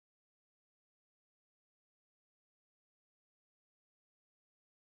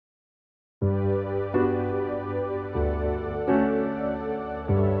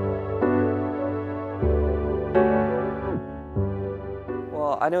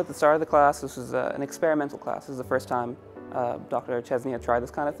I know at the start of the class this was an experimental class. This is the first time Dr. Chesney had tried this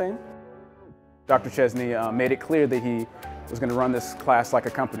kind of thing. Dr. Chesney made it clear that he was going to run this class like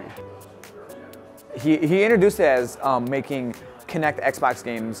a company. He introduced it as making Kinect Xbox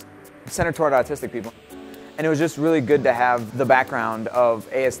games centered toward autistic people. And it was just really good to have the background of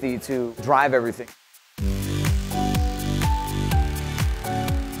ASD to drive everything.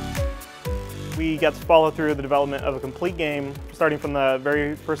 We got to follow through the development of a complete game. Starting from the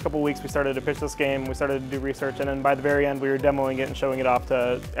very first couple of weeks, we started to pitch this game, we started to do research, and then by the very end, we were demoing it and showing it off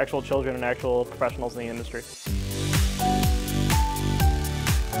to actual children and actual professionals in the industry.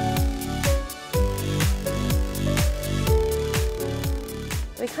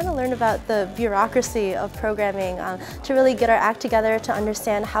 We kind of learned about the bureaucracy of programming to really get our act together to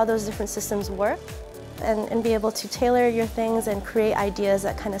understand how those different systems work and be able to tailor your things and create ideas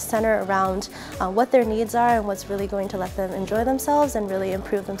that kind of center around what their needs are and what's really going to let them enjoy themselves and really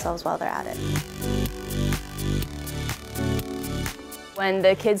improve themselves while they're at it. When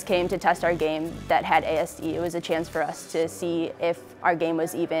the kids came to test our game that had ASD, it was a chance for us to see if our game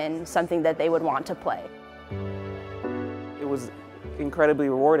was even something that they would want to play. It was incredibly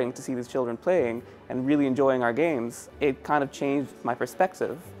rewarding to see these children playing and really enjoying our games. It kind of changed my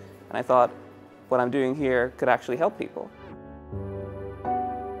perspective, and I thought what I'm doing here could actually help people.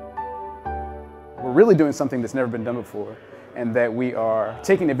 We're really doing something that's never been done before, and that we are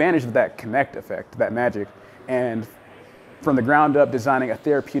taking advantage of that Kinect effect, that magic, and from the ground up designing a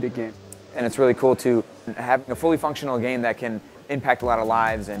therapeutic game. And it's really cool to have a fully functional game that can impact a lot of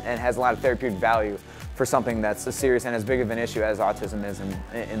lives and has a lot of therapeutic value for something that's as serious and as big of an issue as autism is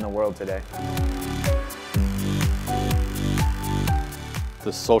in the world today.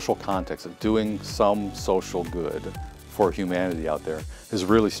 The social context of doing some social good for humanity out there has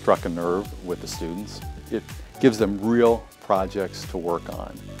really struck a nerve with the students. It gives them real projects to work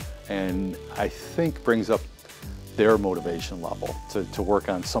on, and I think brings up their motivation level to work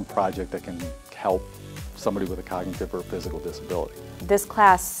on some project that can help somebody with a cognitive or physical disability. This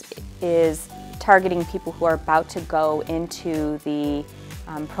class is targeting people who are about to go into the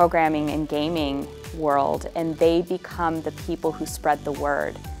programming and gaming world, and they become the people who spread the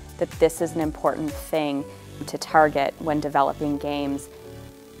word that this is an important thing to target when developing games.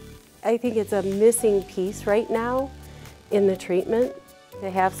 I think it's a missing piece right now in the treatment. To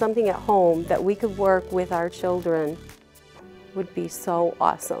have something at home that we could work with our children would be so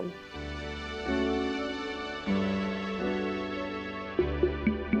awesome.